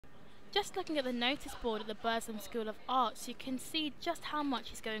Just looking at the notice board at the Burslem School of Arts, you can see just how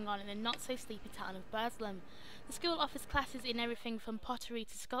much is going on in the not-so-sleepy town of Burslem. The school offers classes in everything from pottery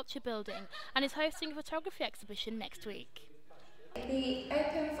to sculpture building and is hosting a photography exhibition next week. The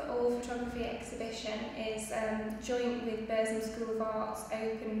Open for All photography exhibition is joint with Burslem School of Arts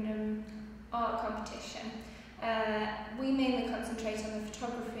Open Art Competition. We mainly concentrate on the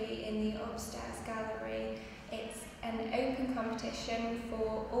photography in the upstairs gallery. It's an open competition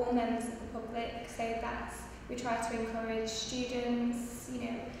for all members of the public, so we try to encourage students,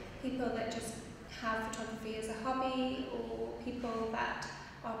 people that just have photography as a hobby, or people that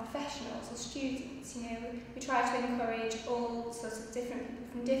are professionals or students. We try to encourage all sorts of different people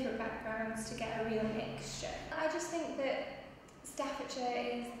from different backgrounds to get a real mixture. I just think that Staffordshire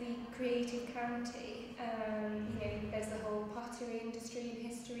is the creative county. There's the whole pottery industry and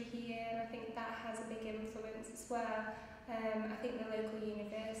history here, and I think that has a big influence as well. I think the local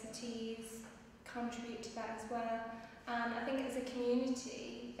universities contribute to that as well. And I think as a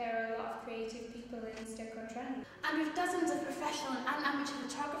community, there are a lot of creative people in Stoke-on-Trent. And with dozens of professional and amateur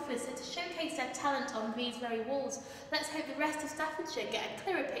photographers set to showcase their talent on these very walls, let's hope the rest of Staffordshire get a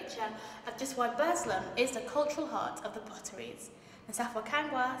clearer picture of just why Burslem is the cultural heart of the potteries. Nsofwa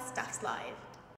Kangwa, StaffsLive.